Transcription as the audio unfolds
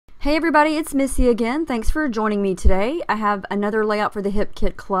Hey everybody, it's Missy again. Thanks for joining me today. I have another layout for the Hip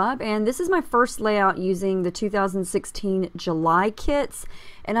Kit Club, and this is my first layout using the 2016 July kits,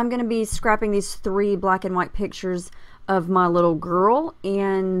 and I'm going to be scrapping these 3 black and white pictures of my little girl,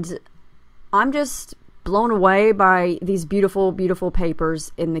 and I'm just blown away by these beautiful, beautiful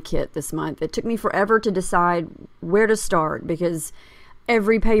papers in the kit this month. It took me forever to decide where to start because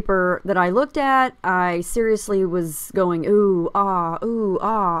every paper that I looked at, I seriously was going, ooh,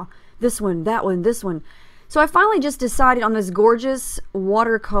 ah, this one, that one, this one. So I finally just decided on this gorgeous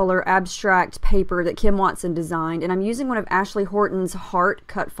watercolor abstract paper that Kim Watson designed, and I'm using one of Ashley Horton's heart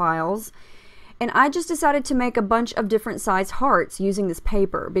cut files. And I just decided to make a bunch of different size hearts using this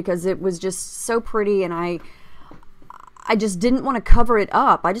paper because it was just so pretty, and I just didn't want to cover it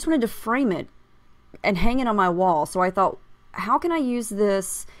up. I just wanted to frame it and hang it on my wall. So I thought, how can I use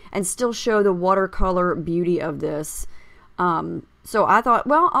this and still show the watercolor beauty of this? So I thought,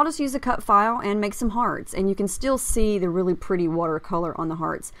 well, I'll just use a cut file and make some hearts, and you can still see the really pretty watercolor on the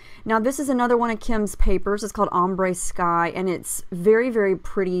hearts. Now this is another one of Kim's papers. It's called Ombre Sky, and it's very, very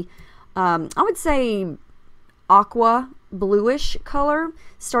pretty. I would say aqua bluish color.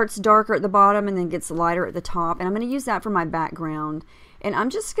 Starts darker at the bottom and then gets lighter at the top, and I'm going to use that for my background. And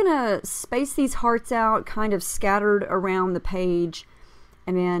I'm just going to space these hearts out kind of scattered around the page.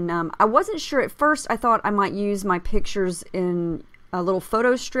 And then I wasn't sure at first. I thought I might use my pictures in a little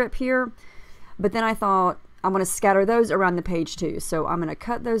photo strip here. But then I thought I'm going to scatter those around the page too. So I'm going to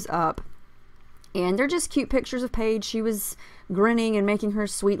cut those up. And they're just cute pictures of Paige. She was grinning and making her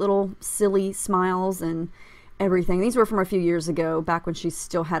sweet little silly smiles and everything. These were from a few years ago, back when she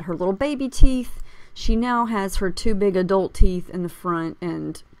still had her little baby teeth. She now has her 2 big adult teeth in the front,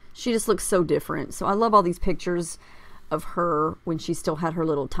 and she just looks so different. So I love all these pictures of her when she still had her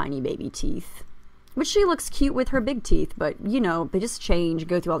little tiny baby teeth. Which she looks cute with her big teeth, but you know, they just change,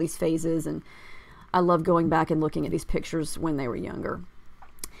 go through all these phases, and I love going back and looking at these pictures when they were younger.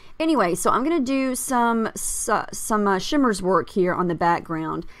 Anyway, so I'm going to do some shimmers work here on the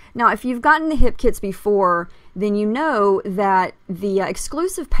background. Now, if you've gotten the hip kits before, then you know that the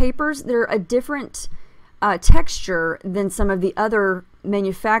exclusive papers, they're a different texture than some of the other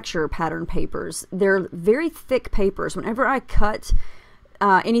manufacturer pattern papers. They're very thick papers. Whenever I cut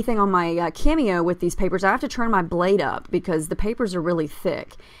anything on my Cameo with these papers, I have to turn my blade up because the papers are really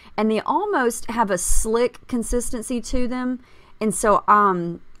thick. And they almost have a slick consistency to them. And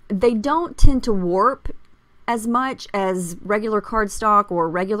so they don't tend to warp as much as regular cardstock or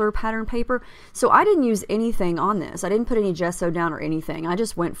regular pattern paper. So I didn't use anything on this. I didn't put any gesso down or anything. I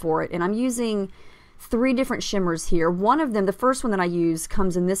just went for it. And I'm using 3 different shimmers here. One of them, the first one that I use,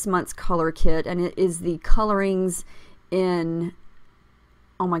 comes in this month's color kit, and it is the colorings in,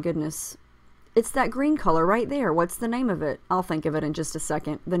 oh my goodness, it's that green color right there. What's the name of it? I'll think of it in just a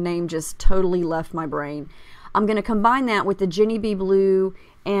second. The name just totally left my brain. I'm going to combine that with the Jenny B Blue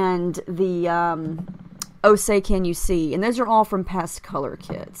and the Oh Say Can You See, and those are all from past color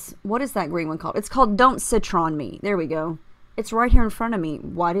kits. What is that green one called? It's called Don't Citron Me. There we go. It's right here in front of me.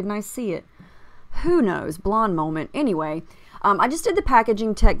 Why didn't I see it? Who knows? Blonde moment. Anyway, I just did the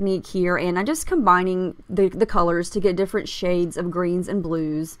packaging technique here, and I'm just combining the colors to get different shades of greens and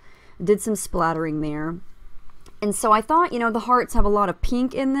blues. Did some splattering there. And so I thought, you know, the hearts have a lot of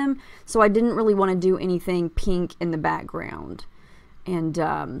pink in them, so I didn't really want to do anything pink in the background. And,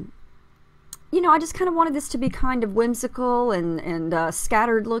 you know, I just kind of wanted this to be kind of whimsical and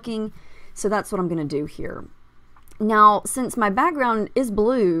scattered looking, so that's what I'm going to do here. Now, since my background is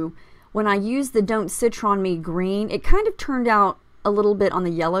blue, when I used the Don't Citron Me green, it kind of turned out a little bit on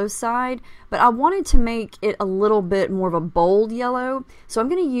the yellow side, but I wanted to make it a little bit more of a bold yellow. So I'm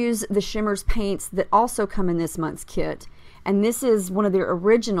going to use the Shimmers paints that also come in this month's kit. And this is one of their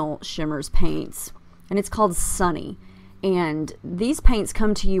original Shimmers paints, and it's called Sunny. And these paints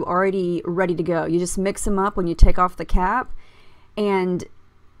come to you already ready to go. You just mix them up when you take off the cap, and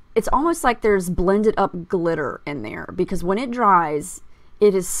it's almost like there's blended up glitter in there, because when it dries,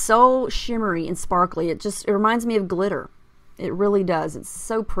 it is so shimmery and sparkly. It reminds me of glitter. It really does. It's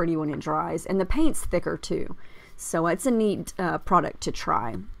so pretty when it dries, and the paint's thicker too. So it's a neat product to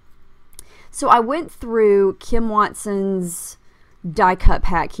try. So I went through Kim Watson's die cut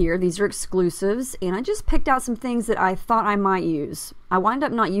pack here. These are exclusives, and I just picked out some things that I thought I might use. I wound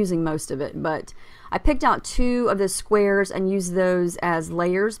up not using most of it, but I picked out 2 of the squares and used those as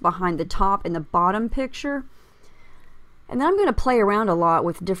layers behind the top and the bottom picture. And then I'm going to play around a lot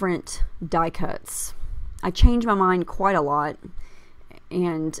with different die cuts. I change my mind quite a lot,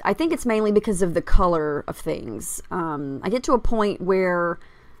 and I think it's mainly because of the color of things. I get to a point where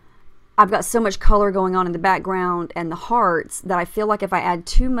I've got so much color going on in the background and the hearts that I feel like if I add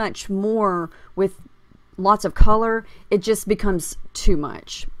too much more with lots of color, it just becomes too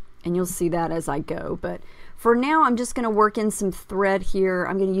much. And you'll see that as I go. But for now, I'm just going to work in some thread here.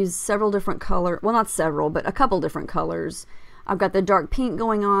 I'm going to use several different colors. Well, not several, but a couple different colors. I've got the dark pink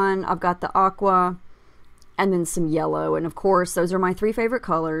going on. I've got the aqua and then some yellow. And of course, those are my 3 favorite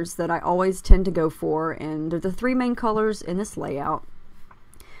colors that I always tend to go for. And they're the 3 main colors in this layout.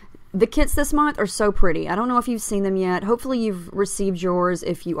 The kits this month are so pretty. I don't know if you've seen them yet. Hopefully you've received yours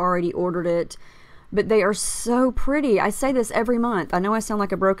if you already ordered it. But they are so pretty. I say this every month. I know I sound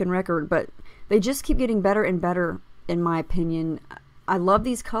like a broken record, but they just keep getting better and better in my opinion. I love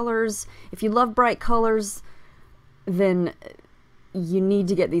these colors. If you love bright colors, then you need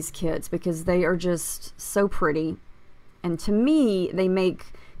to get these kits because they are just so pretty. And to me, they make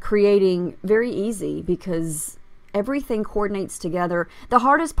creating very easy because everything coordinates together. The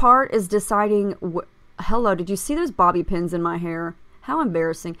hardest part is deciding, hello, did you see those bobby pins in my hair? How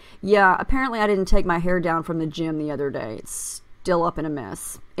embarrassing. Yeah, apparently I didn't take my hair down from the gym the other day. It's still up in a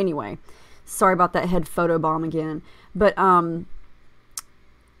mess. Anyway, sorry about that head photo bomb again. But,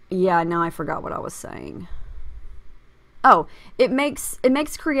 yeah, now I forgot what I was saying. Oh, it makes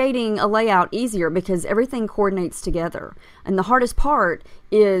creating a layout easier because everything coordinates together. And the hardest part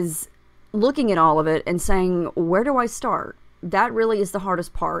is looking at all of it and saying, where do I start? That really is the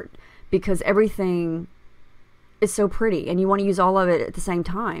hardest part because everything is so pretty and you want to use all of it at the same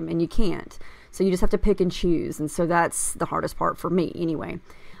time and you can't. So you just have to pick and choose. And so that's the hardest part for me anyway.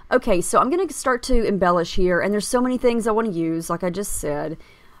 Okay, so I'm going to start to embellish here and there's so many things I want to use, like I just said,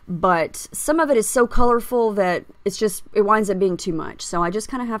 but some of it is so colorful that it winds up being too much. So I just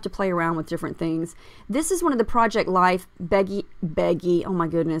kind of have to play around with different things. This is one of the Project Life oh my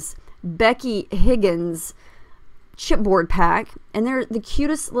goodness, Becky Higgins chipboard pack, and they're the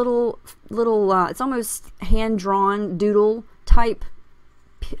cutest little it's almost hand-drawn doodle type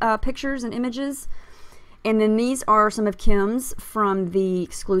pictures and images. And then these are some of Kim's from the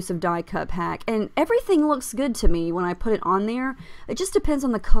exclusive die cut pack, and everything looks good to me when I put it on there. It just depends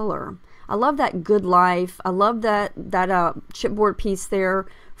on the color. I love that Good Life. I love that chipboard piece there.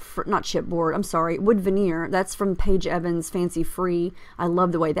 Not chipboard, I'm sorry, wood veneer. That's from Paige Evans Fancy Free. I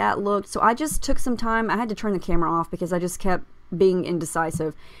love the way that looked. So I just took some time. I had to turn the camera off because I just kept being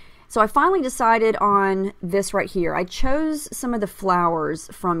indecisive. So I finally decided on this right here. I chose some of the flowers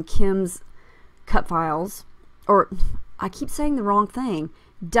from Kim's cut files, or I keep saying the wrong thing,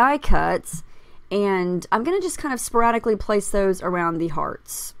 die cuts, and I'm going to just kind of sporadically place those around the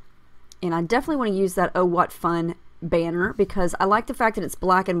hearts. And I definitely want to use that Oh What Fun banner because I like the fact that it's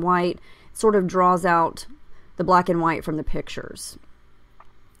black and white. It sort of draws out the black and white from the pictures.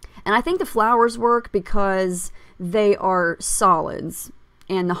 And I think the flowers work because they are solids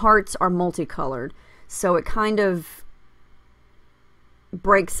and the hearts are multicolored. So it kind of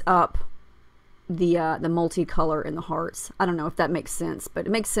breaks up the multicolor in the hearts. I don't know if that makes sense, but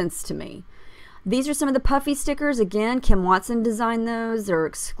it makes sense to me. These are some of the puffy stickers. Again, Kim Watson designed those. They're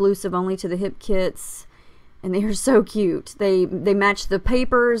exclusive only to the Hip Kits. And they are so cute. They match the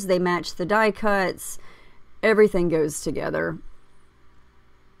papers, they match the die cuts. Everything goes together.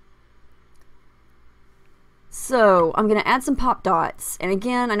 So I'm going to add some pop dots. And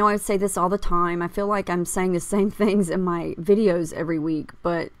again, I know I say this all the time. I feel like I'm saying the same things in my videos every week.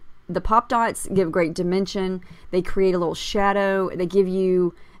 But the pop dots give great dimension. They create a little shadow. They give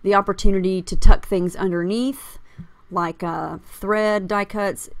you the opportunity to tuck things underneath, like thread die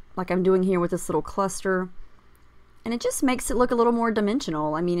cuts, like I'm doing here with this little cluster. And it just makes it look a little more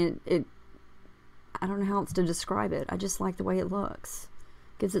dimensional. I mean, I don't know how else to describe it. I just like the way it looks.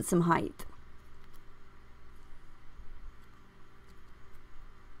 Gives it some height.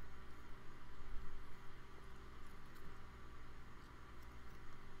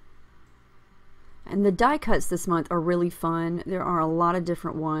 And the die cuts this month are really fun. There are a lot of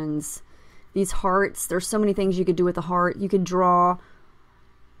different ones. These hearts, there's so many things you could do with a heart. You could draw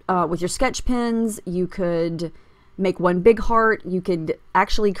with your sketch pens. You could make one big heart. You could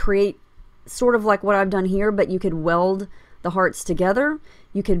actually create sort of like what I've done here, but you could weld the hearts together.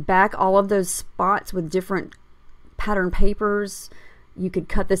 You could back all of those spots with different pattern papers. You could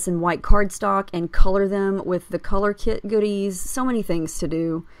cut this in white cardstock and color them with the color kit goodies. So many things to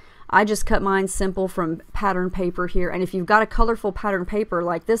do. I just cut mine simple from pattern paper here. And if you've got a colorful pattern paper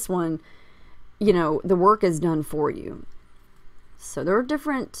like this one, you know, the work is done for you. So there are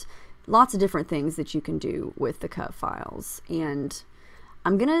lots of different things that you can do with the cut files. And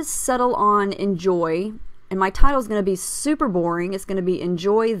I'm going to settle on enjoy. And my title is going to be super boring. It's going to be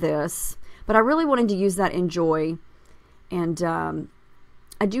enjoy this. But I really wanted to use that enjoy. And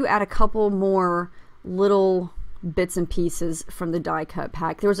I do add a couple more little bits and pieces from the die cut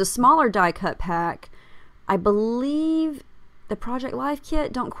pack. There was a smaller die cut pack, I believe the Project Life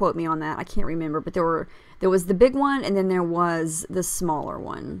kit, don't quote me on that, I can't remember, but there was the big one and then there was the smaller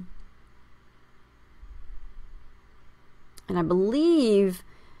one. And I believe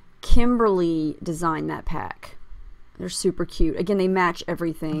Kimberly designed that pack. They're super cute. Again, they match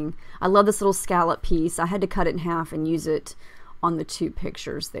everything. I love this little scallop piece. I had to cut it in half and use it on the 2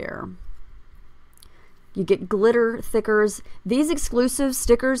 pictures there. You get glitter thickers. These exclusive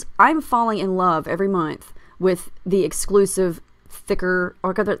stickers, I'm falling in love every month with the exclusive thicker,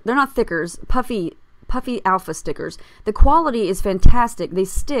 or they're not thickers, puffy alpha stickers. The quality is fantastic. They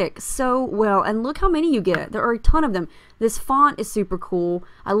stick so well, and look how many you get. There are a ton of them. This font is super cool.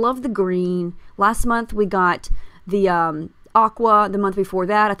 I love the green. Last month we got the aqua. The month before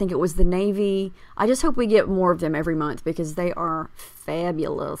that I think it was the navy. I just hope we get more of them every month because they are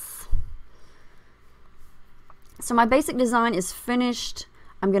fabulous. So my basic design is finished.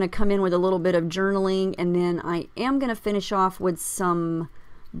 I'm going to come in with a little bit of journaling, and then I am going to finish off with some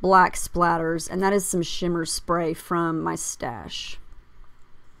black splatters, and that is some shimmer spray from my stash.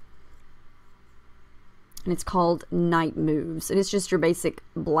 And it's called Night Moves, and it's just your basic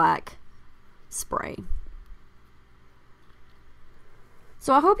black spray.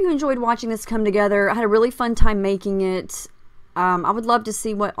 So I hope you enjoyed watching this come together. I had a really fun time making it. I would love to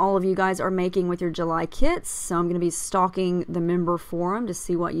see what all of you guys are making with your July kits, so I'm going to be stalking the member forum to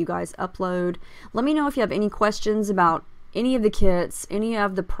see what you guys upload. Let me know if you have any questions about any of the kits, any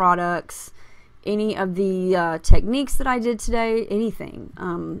of the products, any of the techniques that I did today,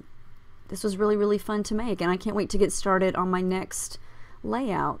 anything. This was really, really fun to make, and I can't wait to get started on my next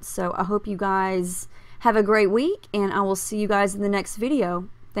layout. So I hope you guys have a great week, and I will see you guys in the next video.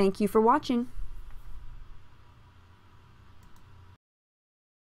 Thank you for watching.